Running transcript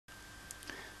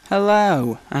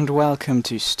Hello and welcome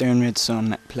to Stone Red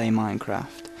Sun Play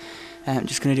Minecraft. I'm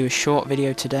just going to do a short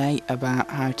video today about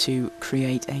how to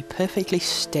create a perfectly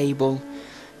stable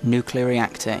nuclear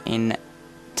reactor in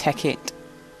Tekkit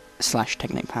 /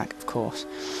 Technic pack, of course.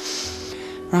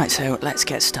 Right, so let's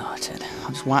get started. I'll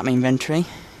just wipe my inventory.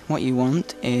 What you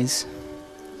want is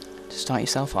to start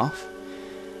yourself off.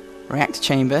 Reactor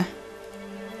chamber.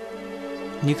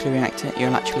 Nuclear reactor.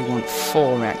 You'll actually want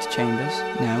 4 reactor chambers.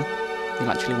 No. You'll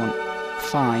actually want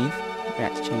 5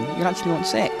 reactor chambers. You'll actually want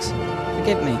 6.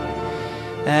 Forgive me.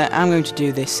 I'm going to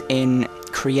do this in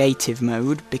creative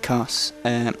mode because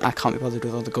I can't be bothered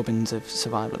with all the gubbins of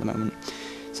survival at the moment.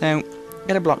 So,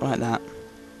 get a block like that.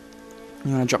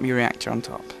 You want to drop your reactor on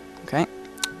top. Okay?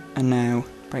 And now,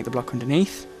 break the block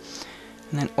underneath.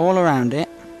 And then all around it,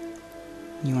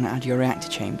 you want to add your reactor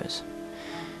chambers.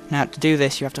 Now, to do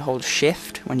this, you have to hold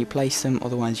shift when you place them,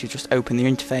 otherwise you just open the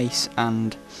interface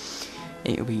and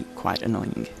it'll be quite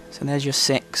annoying. So there's your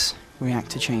 6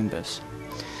 reactor chambers.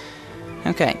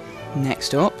 Okay,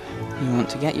 next up, you want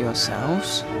to get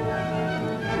yourselves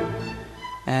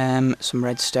some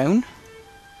redstone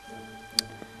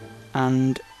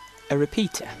and a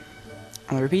repeater.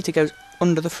 And the repeater goes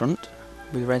under the front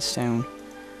with redstone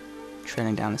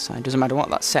trailing down the side. Doesn't matter what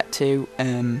that's set to.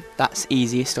 That's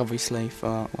easiest, obviously,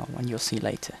 for when you'll see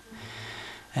later.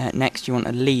 Next, you want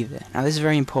a lever. Now, this is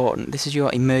very important. This is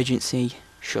your emergency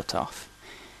shut-off.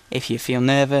 If you feel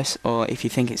nervous, or if you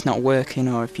think it's not working,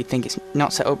 or if you think it's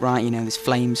not set up right, you know, there's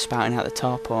flames spouting out the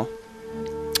top, or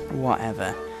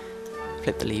whatever,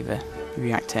 flip the lever. The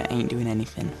reactor ain't doing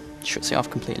anything. It shuts it off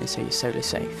completely, so you're totally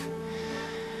safe.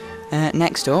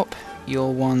 Next up,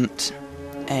 you'll want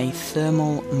a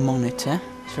thermal monitor.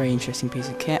 It's a very interesting piece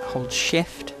of kit. Hold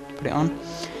shift to put it on.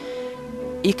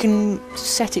 You can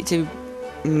set it to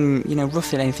you know,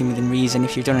 roughly anything within reason.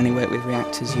 If you've done any work with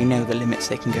reactors, you know the limits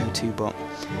they can go to, but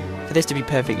for this to be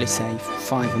perfectly safe,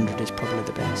 500 is probably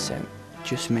the best, so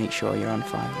just make sure you're on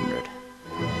 500.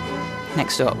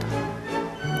 Next up,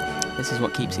 this is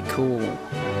what keeps it cool.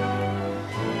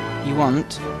 You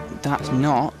want, that's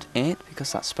not it,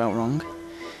 because that's spelt wrong,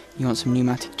 you want some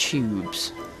pneumatic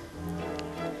tubes.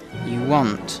 You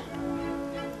want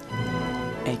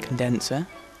a condenser.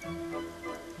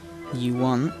 You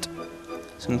want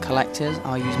some collectors.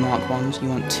 I'll use Mark 1s. You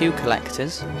want 2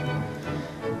 collectors.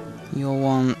 You'll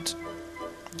want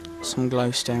some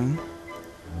glowstone.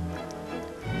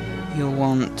 You'll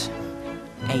want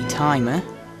a timer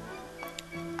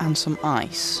and some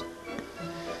ice.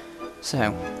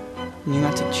 So,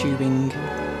 pneumatic tubing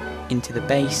into the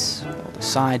base or the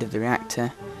side of the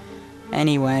reactor.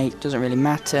 Anyway, it doesn't really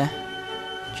matter.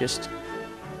 Just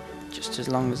as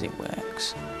long as it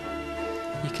works.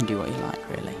 You can do what you like,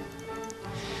 really.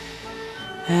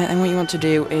 And what you want to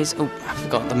do is, oh, I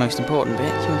forgot the most important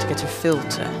bit. You want to get a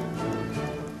filter.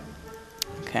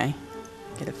 Okay,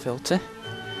 get a filter.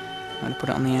 I'm going to put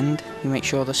it on the end. You make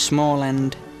sure the small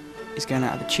end is going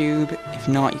out of the tube. If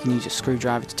not, you can use a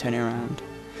screwdriver to turn it around.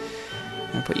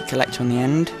 And put your collector on the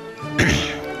end.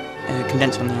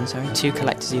 Condenser on the end, sorry. 2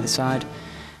 collectors either side.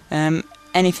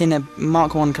 Anything,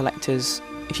 Mark 1 collectors.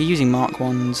 If you're using Mark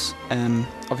 1s,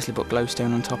 obviously put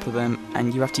glowstone on top of them,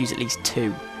 and you have to use at least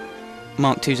 2.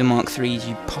 Mark 2s and Mark 3s,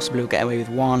 you possibly will get away with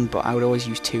 1, but I would always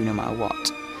use 2 no matter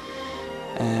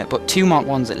what. But 2 Mark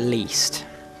 1s at least.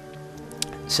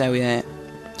 So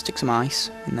stick some ice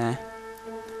in there.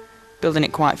 Building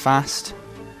it quite fast,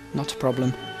 not a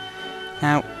problem.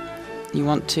 Now, you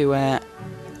want to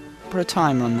put a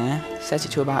timer on there, set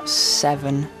it to about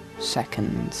 7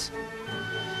 seconds.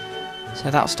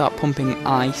 So that'll start pumping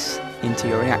ice into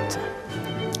your reactor.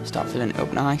 Start filling it up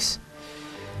with ice.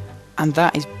 And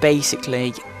that is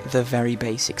basically the very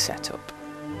basic setup.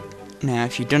 Now,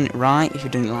 if you've done it right, if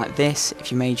you've done it like this,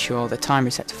 if you made sure the timer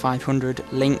is set to 500,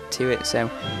 link to it, so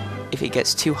if it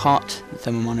gets too hot, the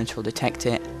thermal monitor will detect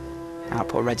it,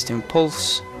 output a redstone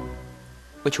pulse,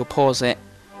 which will pause it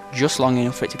just long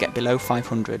enough for it to get below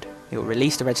 500. It will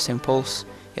release the redstone pulse,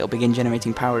 it will begin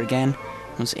generating power again.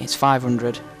 Once it hits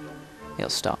 500, it'll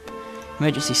stop.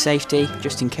 Emergency safety,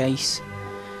 just in case,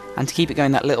 and to keep it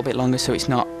going that little bit longer so it's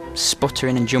not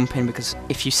sputtering and jumping, because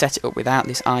if you set it up without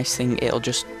this ice thing, it'll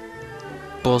just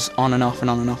buzz on and off and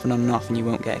on and off and on and off, and you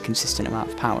won't get a consistent amount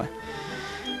of power.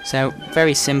 So,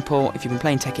 very simple. If you've been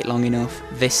playing Tekkit long enough,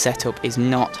 this setup is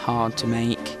not hard to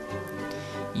make.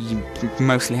 You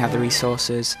mostly have the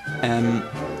resources.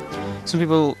 Some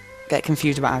people get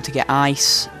confused about how to get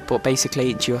ice, but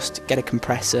basically just get a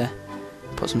compressor,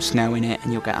 put some snow in it,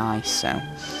 and you'll get ice. So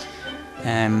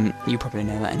you probably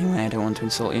know that anyway, I don't want to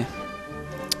insult you.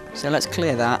 So let's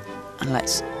clear that, and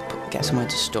let's get somewhere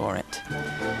to store it.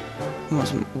 You want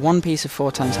one piece of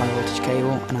 4 times high voltage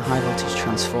cable and a high voltage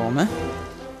transformer.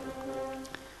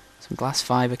 Some glass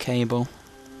fibre cable.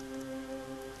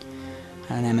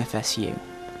 And an MFSU.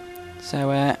 So,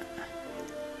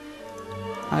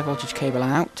 high voltage cable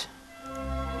out.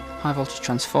 High voltage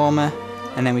transformer.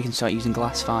 And then we can start using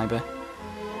glass fibre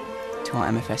to our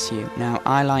MFSU. Now,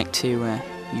 I like to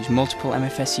use multiple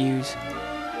MFSUs,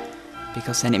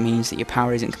 because then it means that your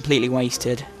power isn't completely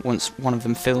wasted once one of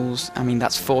them fills. I mean,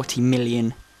 that's 40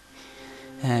 million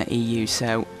EU,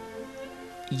 so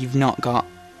you've not got...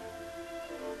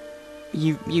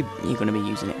 you're going to be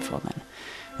using it for then.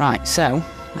 Right, so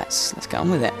let's get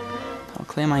on with it. I'll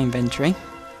clear my inventory.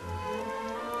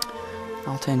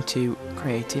 I'll turn to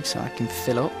creative so I can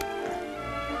fill up.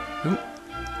 Ooh,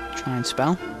 try and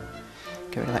spell.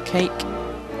 Get rid of that cake,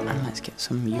 and let's get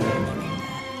some uranium in there.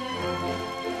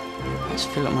 Let's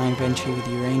fill up my inventory with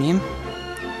uranium.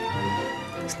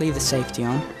 Let's leave the safety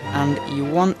on, and you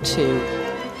want to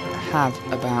have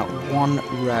about 1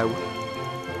 row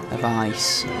of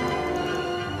ice.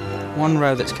 1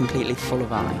 row that's completely full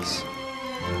of ice.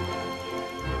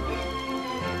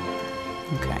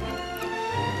 Okay.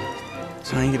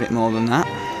 So I need a bit more than that.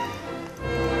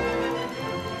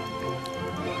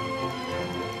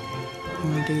 You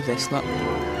want to do this, look.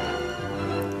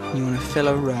 You want to fill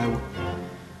a row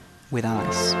with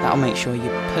ice. That'll make sure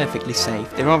you're perfectly safe.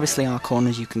 There obviously are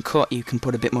corners you can cut. You can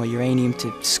put a bit more uranium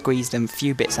to squeeze them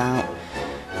few bits out.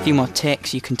 A few more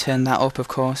ticks, you can turn that up of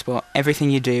course, but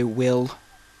everything you do will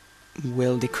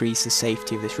decrease the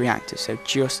safety of this reactor, so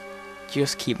just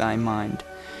keep that in mind.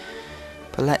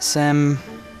 But let's see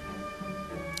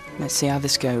how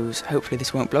this goes. Hopefully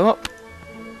this won't blow up.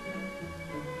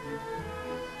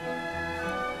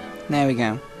 There we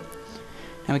go.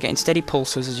 Now we're getting steady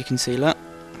pulses, as you can see, look.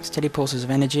 Steady pulses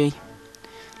of energy.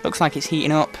 Looks like it's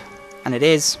heating up, and it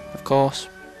is, of course,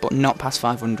 but not past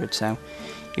 500, so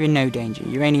you're in no danger.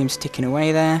 Uranium's ticking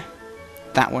away there.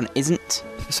 That one isn't,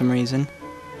 for some reason.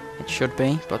 It should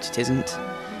be, but it isn't.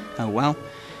 Oh well.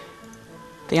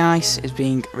 The ice is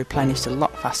being replenished a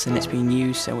lot faster than it's being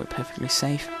used, so we're perfectly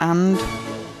safe. And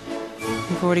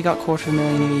we've already got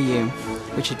 250,000 EU,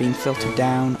 which has been filtered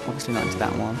down, obviously not into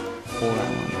that one, or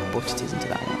that one, but it is into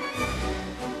that one.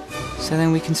 So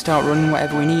then we can start running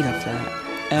whatever we need off there.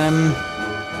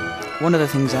 One of the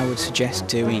things I would suggest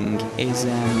doing is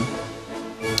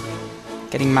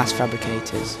getting mass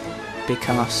fabricators,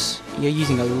 because you're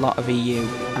using a lot of EU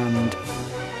and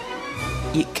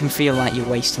it can feel like you're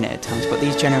wasting it at times, but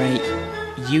these generate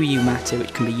UU matter,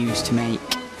 which can be used to make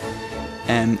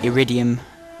iridium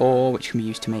ore, which can be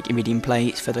used to make iridium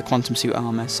plates for the quantum suit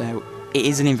armor, so it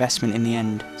is an investment in the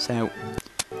end. So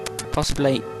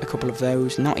possibly a couple of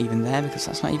those, not even there, because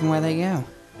that's not even where they go.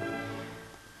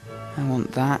 I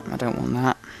want that, I don't want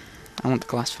that. I want the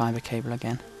glass fibre cable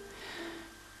again.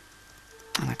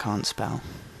 And I can't spell.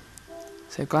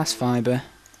 So glass fibre.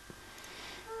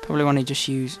 Probably want to just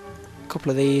use a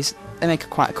couple of these. They make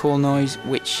quite a cool noise,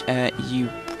 which you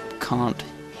can't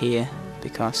hear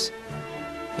because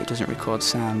it doesn't record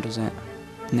sound, does it?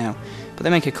 No. But they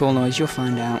make a cool noise, you'll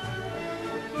find out.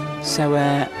 So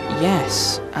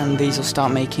yes, and these will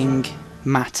start making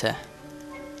matter.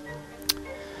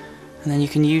 And then you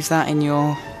can use that in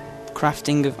your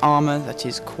crafting of armour. That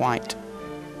is quite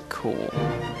cool.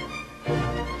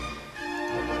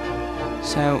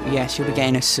 So yes, you'll be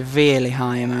getting a severely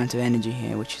high amount of energy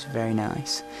here, which is very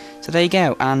nice. So there you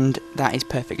go, and that is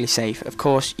perfectly safe. Of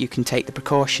course, you can take the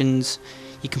precautions.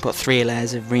 You can put 3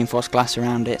 layers of reinforced glass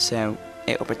around it, so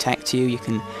it will protect you. You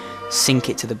can sink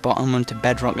it to the bottom onto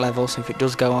bedrock level, so if it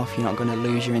does go off, you're not going to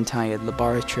lose your entire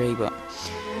laboratory, but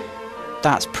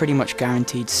that's pretty much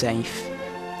guaranteed safe.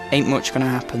 Ain't much going to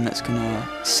happen that's going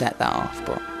to set that off,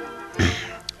 but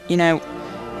you know,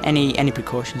 any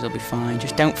precautions will be fine.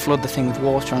 Just don't flood the thing with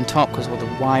water on top, because all the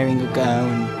wiring will go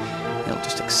and it'll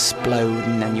just explode,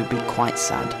 and then you'll be quite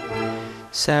sad.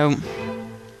 So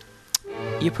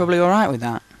you're probably alright with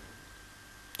that.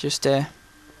 Just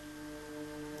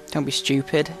don't be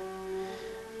stupid,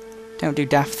 don't do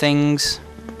daft things,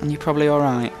 and you're probably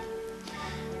alright.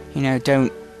 You know,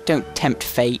 don't tempt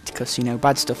fate, because you know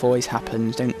bad stuff always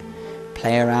happens. Don't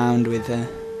play around with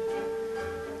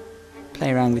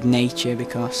nature,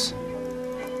 because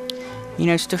you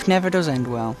know stuff never does end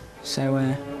well.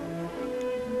 So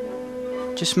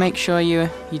just make sure you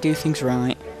do things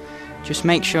right. Just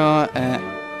make sure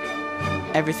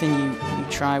everything you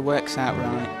try works out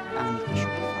right, and